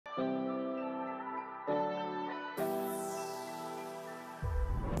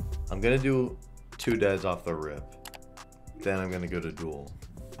I'm gonna do 2 deads off the rip. Then I'm gonna go to duel.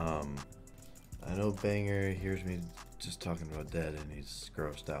 I know Banger hears me just talking about dead and he's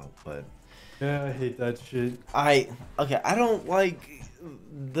grossed out, but Yeah, I hate that shit. I don't like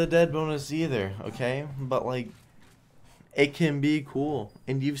the dead bonus either, okay? But like it can be cool.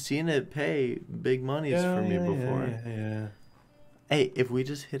 And you've seen it pay big monies for me before. Yeah. Hey, if we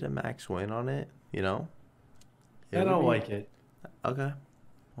just hit a max win on it, you know? I don't like it. Okay.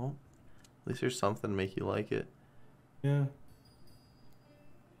 Well, at least there's something to make you like it. Yeah.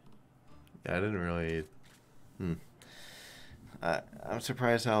 Yeah, I didn't really... I'm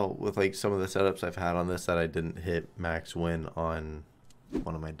surprised how, with like some of the setups I've had on this, that I didn't hit max win on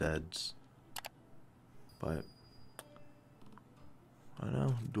one of my deads. But, I don't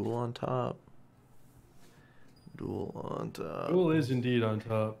know, duel on top. Duel on top. Duel is indeed on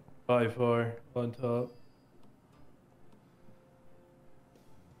top. By far, on top.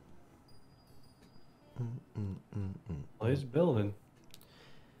 Well, he's building.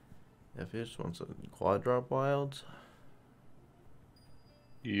 If he just wants a quad drop wilds.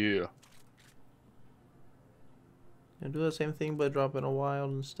 Yeah. And do the same thing but drop in a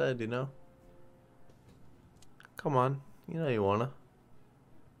wild instead, you know? Come on. You know you wanna.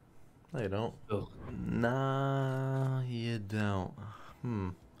 No, you don't. Ugh. Nah, you don't.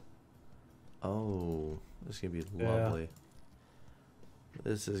 Oh, this is gonna be lovely.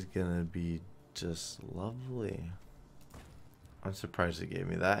 This is gonna be just lovely. I'm surprised it gave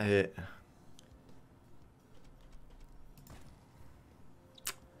me that hit.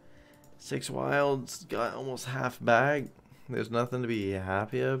 Six wilds, got almost half bag. There's nothing to be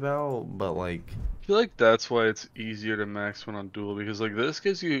happy about, but like... I feel like that's why it's easier to max one on duel, because like this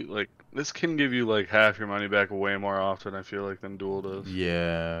gives you like this can give you like half your money back way more often, I feel like, than duel does.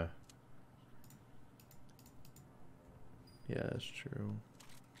 Yeah. Yeah, that's true.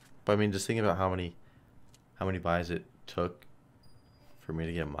 But I mean, just thinking about how many buys it took for me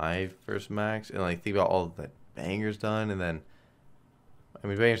to get my first max, and like think about all that Banger's done, and then I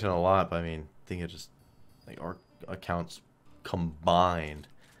mean Banger's done a lot, but I mean think of just like our accounts combined.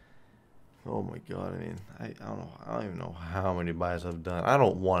 Oh my god! I mean, I don't know. I don't even know how many buys I've done. I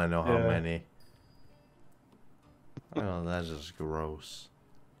don't want to know how many. I know that's just gross.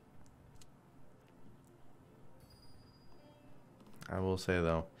 I will say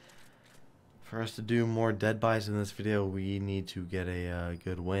though, for us to do more dead buys in this video, we need to get a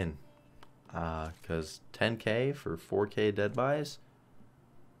good win. Cause 10K for 4K dead buys,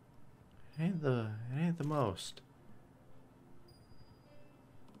 it ain't the most.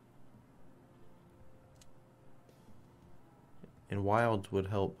 And wilds would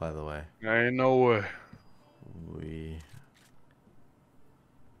help, by the way. Ain't no way.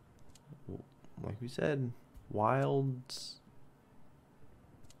 Like we said, wilds.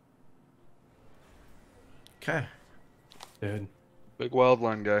 Okay. Dude. Big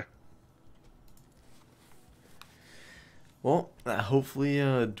wildline guy. Well, hopefully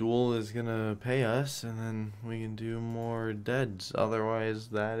duel is gonna pay us, and then we can do more deads. Otherwise,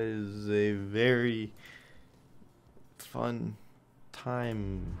 that is a very fun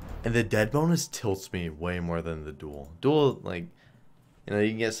time. And the dead bonus tilts me way more than the duel. Duel, like, you know, you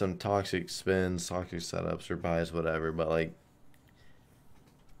can get some toxic spins, toxic setups, or buys, whatever, but like,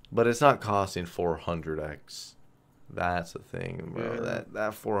 but it's not costing 400x. That's the thing, bro. Yeah.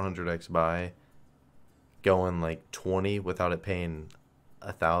 That 400x buy going like 20 without it paying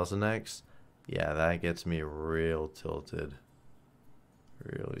 1000x, yeah, that gets me real tilted.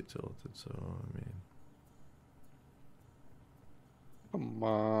 Really tilted. So I mean, Come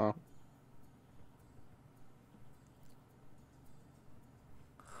on.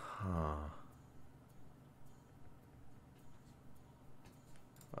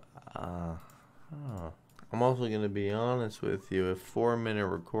 I'm also gonna be honest with you. If 4-minute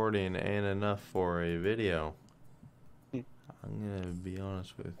recording ain't enough for a video, I'm gonna be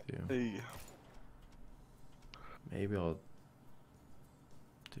honest with you. Hey. Maybe I'll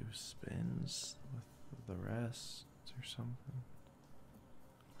do spins with the rest or something.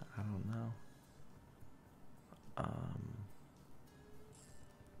 I don't know.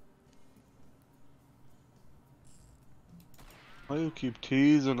 Why you keep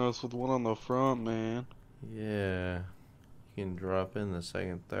teasing us with one on the front, man? Yeah, you can drop in the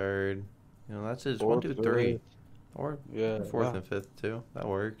second, third. You know, that's his 1, Fourth, 2, 3, fifth. or Yeah, fourth yeah. and fifth too. That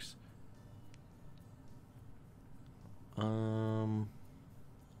works. I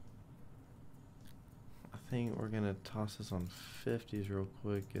think we're gonna toss this on 50s real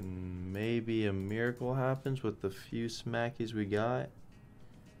quick, and maybe a miracle happens with the few smackies we got.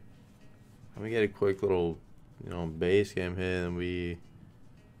 Let me get a quick little, base game hit, and we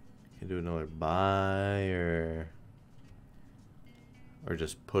can do another buy or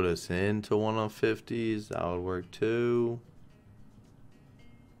just put us into one on 50s. That would work too.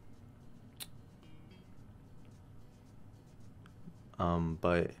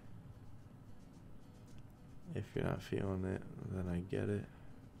 But if you're not feeling it, then I get it.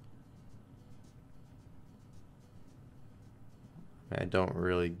 I don't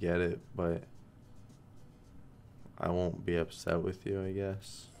really get it, but I won't be upset with you, I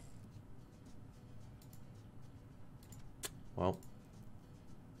guess. Well,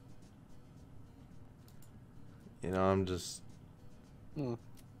 I'm just...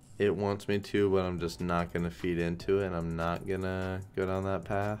 It wants me to, but I'm just not going to feed into it, and I'm not going to go down that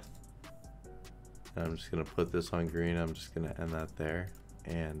path. And I'm just going to put this on green. I'm just going to end that there.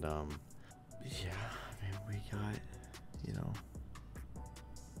 And, yeah, I mean, we got,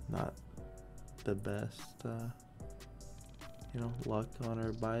 not the best, luck on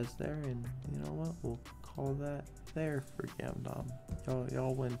our buys there. And you know what? We'll call that there for Gamdom.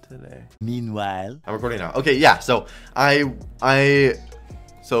 Y'all win today. Meanwhile, I'm recording now. Okay, yeah. So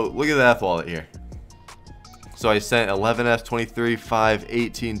so look at the F wallet here. So I sent 11F, 23, 5,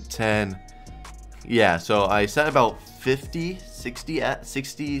 18, 10. Yeah. So I sent about 50,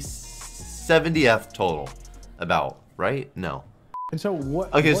 60, 70 F total. About, right? No. And so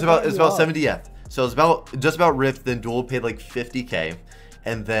what? Okay, it's about 70 F. So it's just about Rift. Then Duel paid like 50K,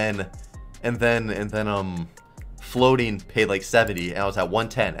 and then floating paid like 70, and I was at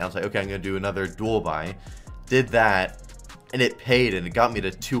 110. And I was like, okay, I'm gonna do another Duel buy. Did that, and it paid, and it got me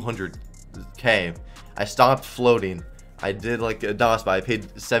to 200K. I stopped floating. I did like a DOS buy. I paid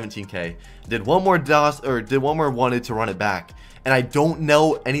 17K. Did one more DOS, or did one more wanted to run it back. And I don't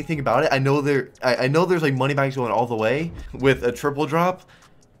know anything about it. I know there's like money bags going all the way with a triple drop,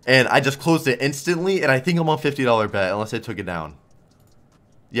 and I just closed it instantly. And I think I'm on $50 bet unless I took it down.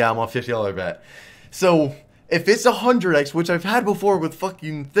 Yeah, I'm on $50 bet. So if it's 100x, which I've had before with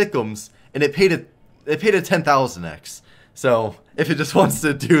fucking Thickums, and it paid a 10,000x. So if it just wants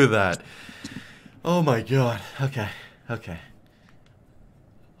to do that, oh my god. Okay.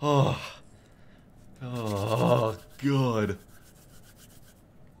 Oh god.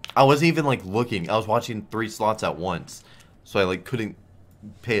 I wasn't even like looking. I was watching 3 slots at once, so I like couldn't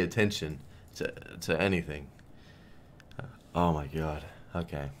pay attention to anything. Oh my god.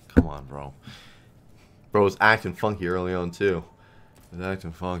 Okay, come on, bro. Bro was acting funky early on too. He was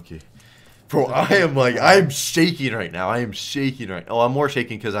acting funky. Bro, I'm shaking right now. I am shaking right now. Oh, I'm more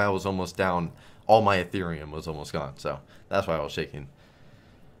shaking because I was almost down. All my Ethereum was almost gone, so that's why I was shaking.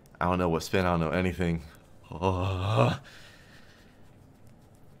 I don't know what spin. I don't know anything. Oh.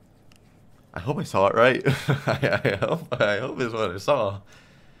 I hope I saw it right. I hope it's what I saw.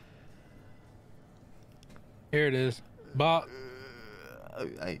 Here it is. Bob.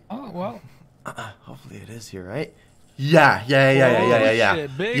 Oh well. Hopefully it is here, right? Yeah.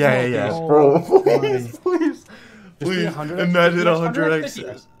 Shit, big Bro, please. Imagine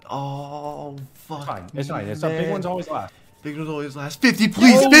 100x. Oh, fuck. It's fine. It's fine. Big ones always last. Big ones always last. 50,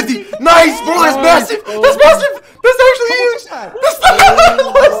 please. 50. Nice, bro. That's massive. That's massive. That's actually huge.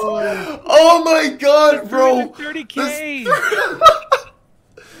 Oh my god, bro. 30K.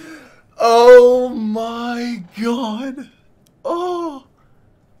 Oh my god. Oh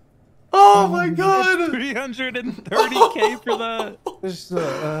my god. 330K for that. There's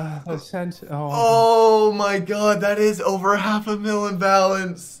a cent. Oh my god, that is over $500,000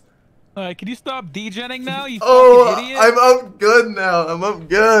 balance. Alright, can you stop degenning now, you fucking idiot? I'm up good now. I'm up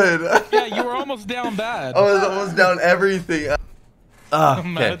good. Yeah, you were almost down bad. I was almost down everything.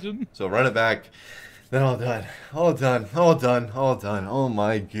 Imagine. Okay. So run it back. Then all done. Oh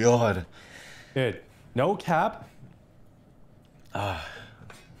my god. Dude, no cap.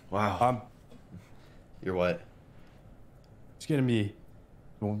 Wow. You're what? It's gonna be.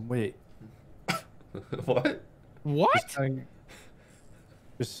 Wait. What? What?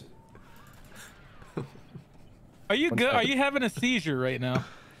 Just. Are you good? Are you having a seizure right now?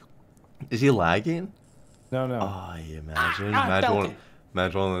 Is he lagging? No. Oh, yeah, imagine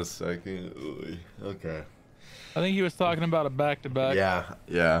one in a second. Okay. I think he was talking about a back-to-back.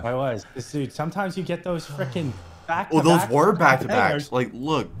 Yeah. I was. Dude, sometimes you get those freaking back-to-backs. Oh, those were back-to-backs. Like,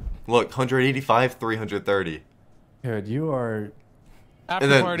 look, 185, 330. Dude, you are. After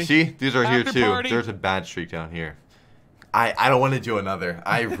and then, party. see, these are After here too. party. There's a bad streak down here. I don't want to do another.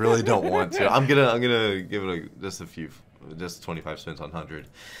 I really don't want to. I'm gonna give it just 25 spins on 100,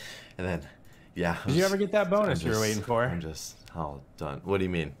 and then, yeah. Did you ever get that bonus you were waiting for? I'm just all done. What do you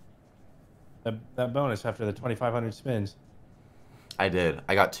mean? That bonus after the 2,500 spins. I did.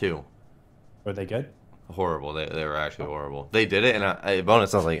 I got 2. Were they good? Horrible. They were actually horrible. They did it, and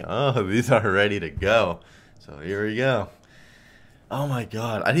bonus. I was like, oh, these are ready to go. So here we go. Oh my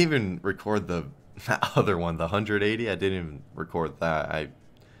god! I didn't even record the other one, the 180. I didn't even record that. I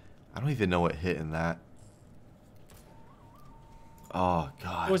don't even know what hit in that. Oh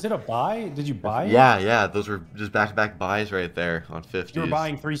god. Was it a buy? Did you buy it? Yeah. Those were just back-to-back buys right there on 50s. You were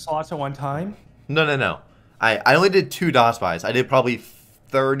buying 3 slots at one time? No. I only did 2 DOS buys. I did probably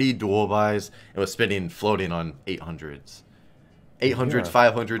 30 dual buys. It was spinning, floating on 800s. 800s,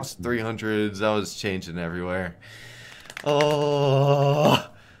 500s, 300s. I was changing everywhere. Oh.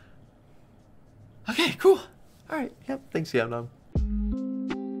 Okay, cool. All right. Yep. Thanks, Yamnam.